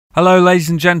Hello ladies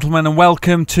and gentlemen and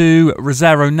welcome to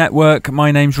Resero Network.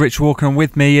 My name's Rich Walker and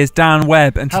with me is Dan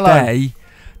Webb, and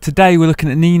today we're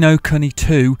looking at Ni no Kuni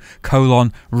 2: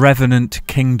 Revenant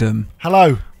Kingdom.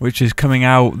 Hello. Which is coming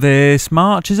out this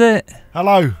March, is it?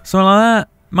 Hello. Something like that?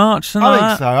 March, something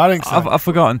like that? I think so. I've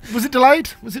forgotten. Was it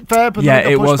delayed? Was it fair? Yeah,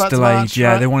 it was delayed.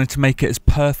 Yeah, they wanted to make it as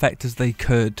perfect as they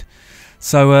could.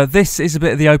 So this is a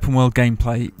bit of the open world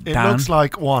gameplay, Dan. It looks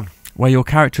like one. Where your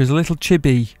character is a little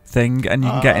chibi thing and you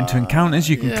can get into encounters,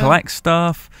 you can collect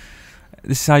stuff.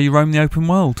 This is how you roam the open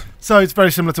world. So it's very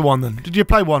similar to one then. Did you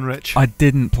play one, Rich? I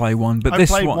didn't play one, but I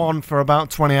played one for about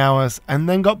 20 hours and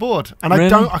then got bored. And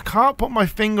really? I can't put my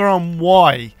finger on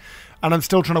why. And I'm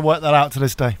still trying to work that out to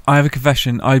this day. I have a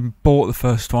confession. I bought the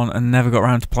first one and never got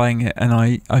around to playing it, and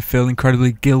I feel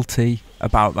incredibly guilty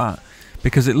about that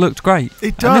because it looked great.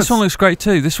 It does. And this one looks great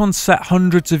too. This one's set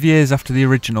hundreds of years after the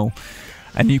original.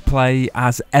 And you play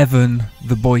as Evan,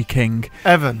 the Boy King.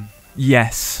 Evan?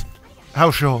 Yes. How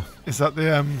sure? Is that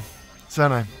the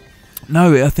surname?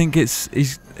 No, I think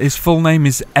his full name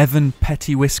is Evan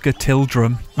Pettywhisker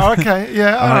Tildrum. Oh, okay,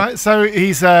 yeah, all right. So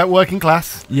he's working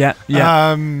class. Yeah. He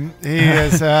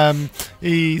is.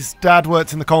 His dad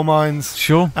worked in the coal mines.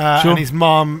 Sure. And his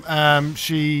mum,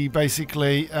 she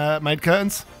basically made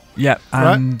curtains. Yeah,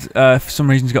 and for some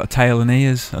reason he's got a tail and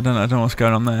ears. I don't know what's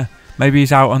going on there. Maybe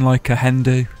he's out on like a hen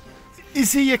do.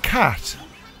 Is he a cat?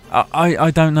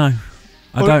 I don't know.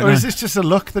 I don't know. Or is this just a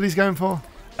look that he's going for?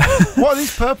 What are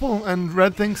these purple and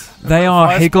red things? They are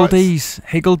Higgledies.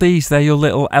 Higgledies, they're your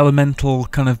little elemental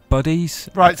kind of buddies.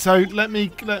 Right, so let me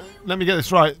get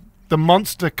this right. The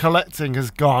monster collecting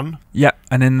has gone. Yep,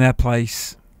 and in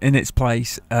its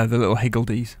place, the little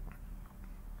Higgledies.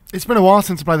 It's been a while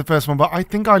since I played the first one, but I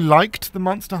think I liked the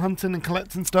monster hunting and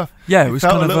collecting stuff. Yeah, it was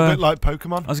felt kind a of little bit like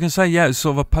Pokemon. I was going to say, yeah, it's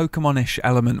sort of a Pokemon-ish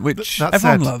element, which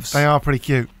everyone loves. They are pretty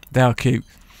cute. They are cute.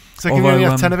 So can you only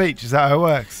have 10 of each? Is that how it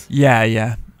works?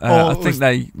 Yeah. I think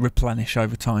they replenish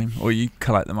over time, or you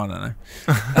collect them, I don't know.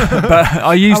 But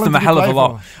I used them a hell of a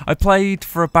lot. I played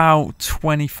for about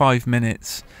 25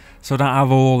 minutes, so I don't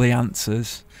have all the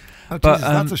answers. Oh, but Jesus,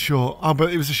 that's a short. Oh,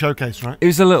 but it was a showcase, right? It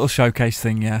was a little showcase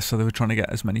thing, yeah. So they were trying to get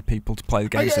as many people to play the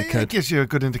game as they could. It gives you a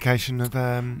good indication of.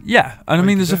 Yeah, and I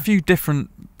mean, there's a few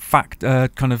different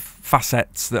kind of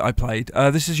facets that I played.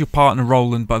 This is your partner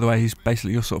Roland, by the way. He's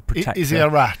basically your sort of protector. Is he a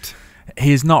rat?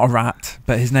 He is not a rat,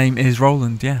 but his name is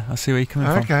Roland. Yeah, I see where you're coming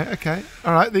from. Okay.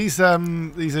 All right, these are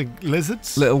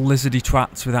lizards. Little lizardy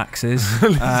twats with axes.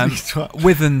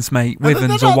 Wyverns, mate.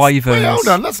 Wyverns or wyverns. Wait, hold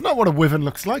on, that's not what a wyvern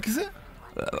looks like, is it?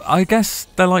 I guess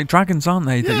they're like dragons, aren't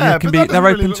they? Yeah, they're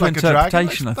open to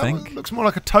interpretation, I think. That looks more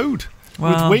like a toad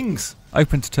with wings.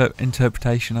 Open to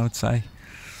interpretation, I would say.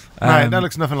 Right, that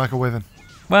looks nothing like a wyvern.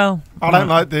 Well, I don't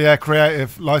like the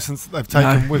creative license that they've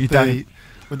taken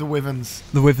with the wyverns.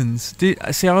 The wyverns. See,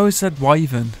 I always said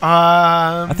wyvern.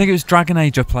 I think it was Dragon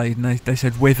Age I played, and they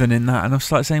said wyvern in that, and I've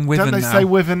started saying wyvern now. Don't they say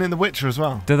wyvern in The Witcher as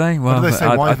well? Do they? Well, or do they say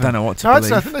I don't know what to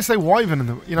believe. I think they say wyvern in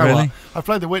the. You know really? What? I've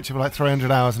played The Witcher for like 300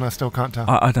 hours, and I still can't tell.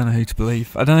 I don't know who to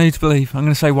believe. I'm going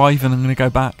to say wyvern. I'm going to go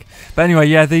back. But anyway,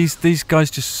 yeah, these guys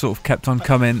just sort of kept on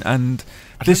coming, and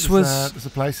this was. There's a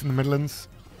place in the Midlands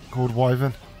called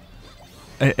Wyvern.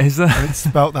 Is there? And it's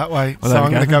spelt that way, well, so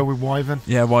I'm going to go with Wyvern.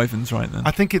 Yeah, Wyvern's right then.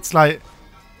 I think it's like,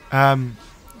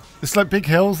 it's like big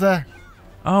hills there.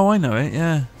 Oh, I know it.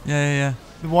 Yeah.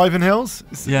 The Wyvern Hills.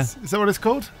 Is that what it's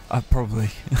called? Probably.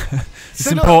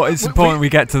 It's important we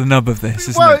get to the nub of this,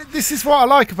 isn't it? This is what I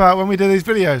like about when we do these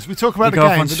videos. We talk about the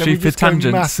game, but then we just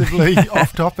go massively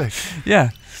off topic.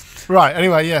 Yeah. Right.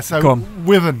 Anyway, yeah. So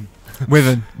Wyvern.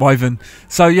 Wyvern.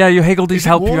 So yeah, your Higgledies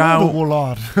help you out. Or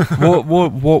Wallard?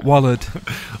 Wallard.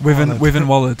 Wyvern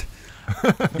Wallard.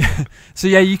 So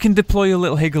yeah, you can deploy your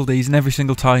little Higgledies, and every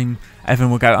single time Evan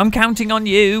will go, "I'm counting on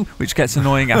you," which gets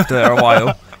annoying after a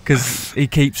while because he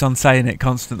keeps on saying it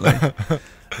constantly.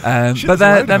 But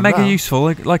they're mega useful.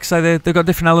 Like I say, they've got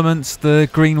different elements. The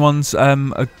green ones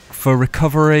are for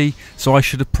recovery, so I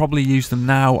should have probably used them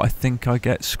now. I think I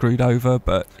get screwed over,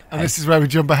 but this is where we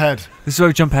jump ahead. This is where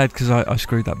we jump ahead because I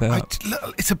screwed that bit up.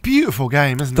 It's a beautiful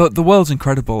game, isn't it? The world's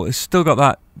incredible. It's still got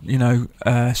that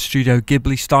Studio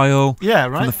Ghibli style. Yeah,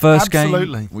 right. From the first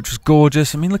game, which was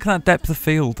gorgeous. I mean, look at that depth of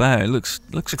field there. It looks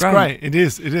great. It's great. It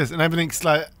is, and everything's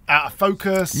like out of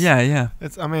focus. Yeah.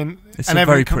 It's a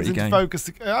very pretty game. Focus.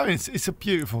 I mean, it's a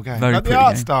beautiful game. Very like, the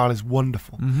art style is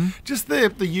wonderful. Just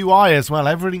the UI as well.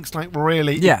 Everything's like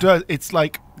really. Yeah. It's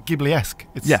like Ghibli-esque.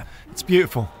 It's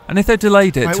beautiful. And if they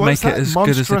delayed it to make it as good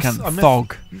as they can,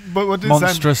 Thog.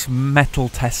 Monstrous metal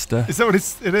tester. Is that what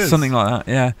it is? Something like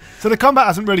that, yeah. So the combat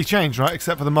hasn't really changed, right?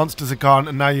 Except for the monsters are gone,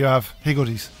 and now you have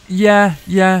Higgledies. Yeah.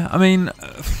 I mean,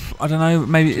 I don't know,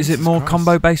 maybe is it more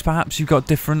combo based perhaps? You've got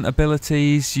different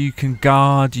abilities, you can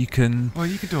guard, you can... Well,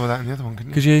 you could do all that in the other one, couldn't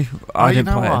you? Could you? I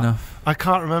didn't play it enough. I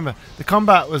can't remember. The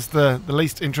combat was the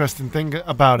least interesting thing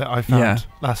about it, I found,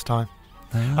 last time.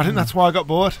 I think that's why I got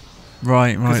bored.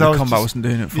 Right, the combat wasn't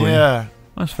doing it for you. Yeah.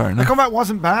 That's fair enough. The combat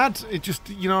wasn't bad, it just,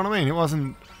 you know what I mean? It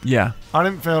wasn't... Yeah. I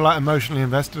didn't feel like emotionally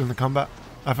invested in the combat.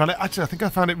 I found it, actually, I think I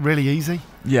found it really easy.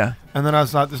 Yeah. And then I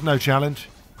was like, there's no challenge.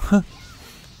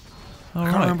 I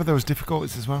can't remember there was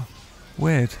difficulties as well.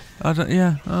 Weird.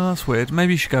 Yeah, that's weird.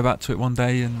 Maybe you should go back to it one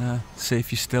day and see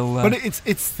if you still but it's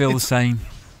feel the same.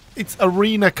 It's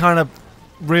arena kind of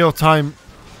real time.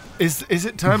 Is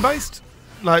it turn based?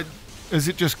 Like, is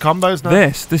it just combos now?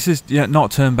 This is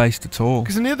not turn based at all.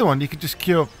 Because in the other one you could just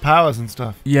queue up powers and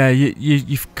stuff. Yeah,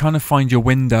 you kind of find your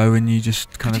window and you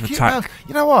just kind of attack.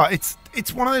 You know what?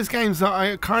 It's one of those games that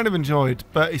I kind of enjoyed,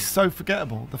 but it's so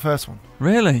forgettable. The first one.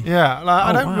 Really? Yeah. Like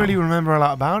I don't really remember a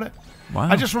lot about it. Wow.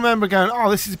 I just remember going, oh,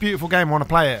 this is a beautiful game. I want to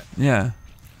play it. Yeah.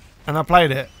 And I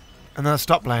played it, and then I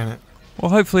stopped playing it.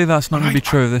 Well, hopefully that's not going to be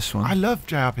true of this one. I love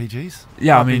JRPGs.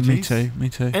 Yeah, RPGs. I mean, me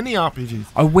too. Any RPGs.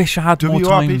 I wish I had more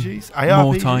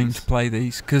time to play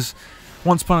these, because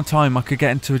once upon a time I could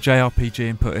get into a JRPG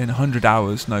and put in 100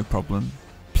 hours, no problem,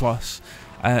 plus.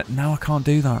 Now I can't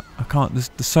do that. I can't. There's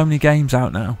so many games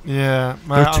out now. Yeah.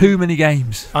 There are too many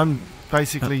games. I'm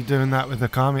basically doing that with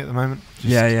Akami at the moment.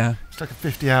 Yeah. It's like a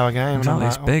 50-hour game. Exactly, and I'm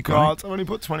it's like, big, oh God, right? I only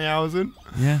put 20 hours in.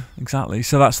 Yeah, exactly.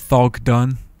 So that's Thog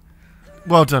done.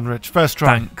 Well done, Rich. First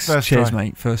try. Thanks. First Cheers, try.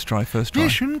 mate. First try.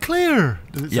 Mission clear.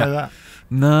 Does it say that?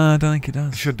 No, I don't think it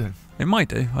does. It should do. It might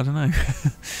do. I don't know.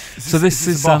 So this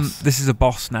is a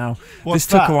boss now. What's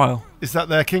this took a while. Is that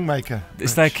their Kingmaker?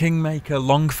 It's their Kingmaker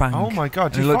Longfang. Oh my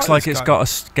God! It looks like it's got a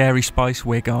Scary Spice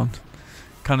wig on.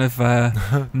 Kind of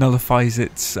nullifies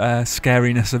its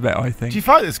scariness a bit, I think. Do you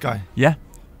fight this guy? Yeah.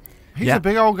 He's a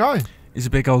big old guy. He's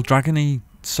a big old dragony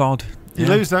sod. You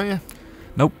lose, don't you?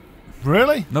 Nope.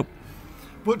 Really? Nope.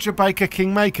 Butcher Baker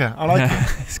Kingmaker. I like it.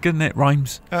 It's good, isn't it?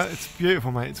 Rhymes. It's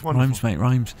beautiful, mate. It's wonderful. Rhymes, mate.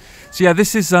 Rhymes. So yeah,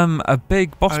 this is a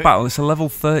big boss battle. It's a level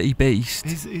 30 beast.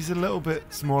 He's a little bit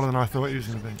smaller than I thought he was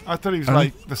going to be. I thought he was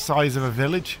like the size of a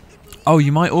village. Oh,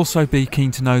 you might also be keen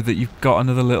to know that you've got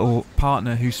another little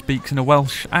partner who speaks in a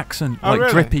Welsh accent, like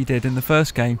really? Drippy did in the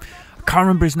first game. I can't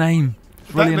remember his name.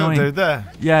 It's really annoying. Little dude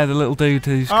there? Yeah, the little dude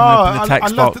who's coming up in the text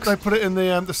box. I love box. that they put it in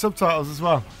the subtitles as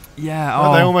well. Yeah,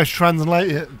 where they almost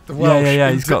translate it. The Welsh yeah.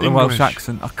 He's got the English. Welsh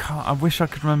accent. I wish I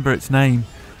could remember its name.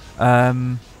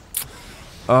 Should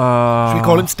we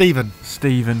call him Stephen?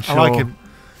 Stephen, sure. I like him.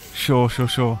 Sure.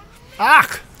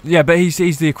 Ah! Yeah, but he's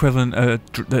the equivalent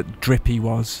that Drippy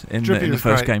was in the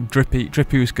first game.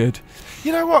 Drippy was good.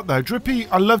 You know what though, Drippy,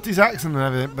 I loved his accent and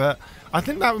everything, but I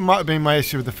think that might have been my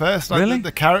issue with the first. Like, really?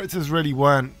 The characters really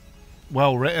weren't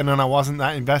well written, and I wasn't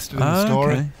that invested in the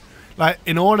story. Okay. Like,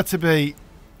 in order to be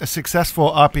a successful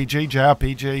RPG,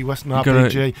 JRPG, Western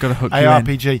RPG,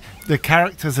 ARPG, the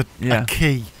characters are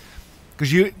key,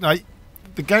 because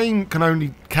the game can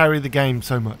only carry the game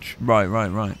so much. Right.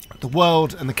 The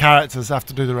world and the characters have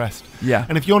to do the rest. Yeah.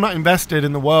 And if you're not invested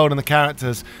in the world and the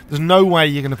characters, there's no way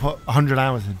you're going to put 100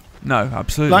 hours in. No,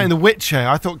 absolutely. Like in The Witcher,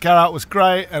 I thought Geralt was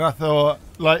great, and I thought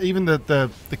like even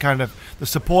the kind of the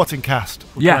supporting cast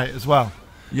was great as well.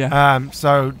 Yeah.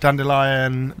 So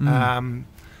Dandelion,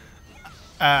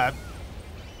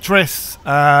 Triss,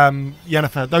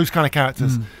 Yennefer, those kind of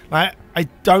characters. Like I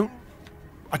don't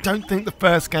think the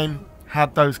first game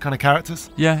had those kind of characters.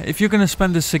 Yeah, if you're going to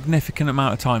spend a significant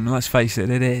amount of time, and let's face it,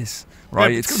 it is,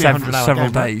 right? Yeah, it's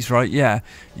several days, right? Yeah.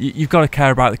 You've got to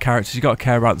care about the characters, you've got to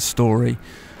care about the story.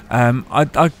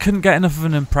 I couldn't get enough of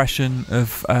an impression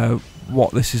of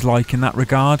what this is like in that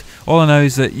regard. All I know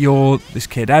is that you're this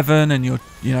kid Evan, and you're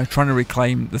trying to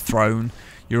reclaim the throne.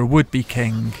 You're a would-be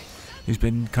king who's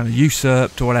been kind of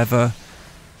usurped or whatever.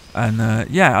 And I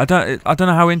don't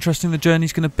know how interesting the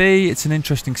journey's going to be. It's an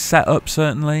interesting setup,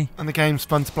 certainly. And the game's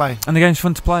fun to play.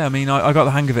 I mean, I got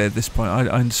the hang of it at this point. I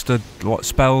understood what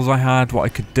spells I had, what I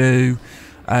could do.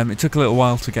 It took a little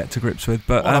while to get to grips with,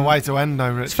 but what a way to end, though,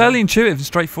 Richard. It's fairly intuitive and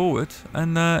straightforward,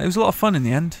 and it was a lot of fun in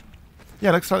the end. Yeah,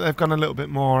 it looks like they've gone a little bit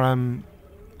more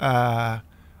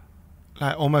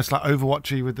like almost like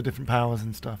Overwatchy with the different powers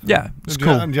and stuff. Yeah, it's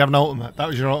cool. And you have an ultimate. That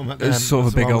was your ultimate. It was sort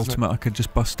of a big ultimate I could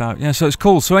just bust out. Yeah, so it's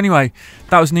cool. So anyway,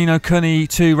 that was Ni no Kuni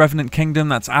 2 Revenant Kingdom.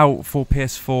 That's out for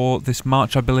PS4 this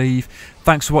March, I believe.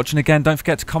 Thanks for watching again. Don't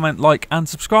forget to comment, like, and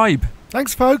subscribe.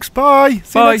 Thanks, folks. Bye.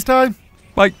 See you next time.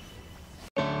 Bye.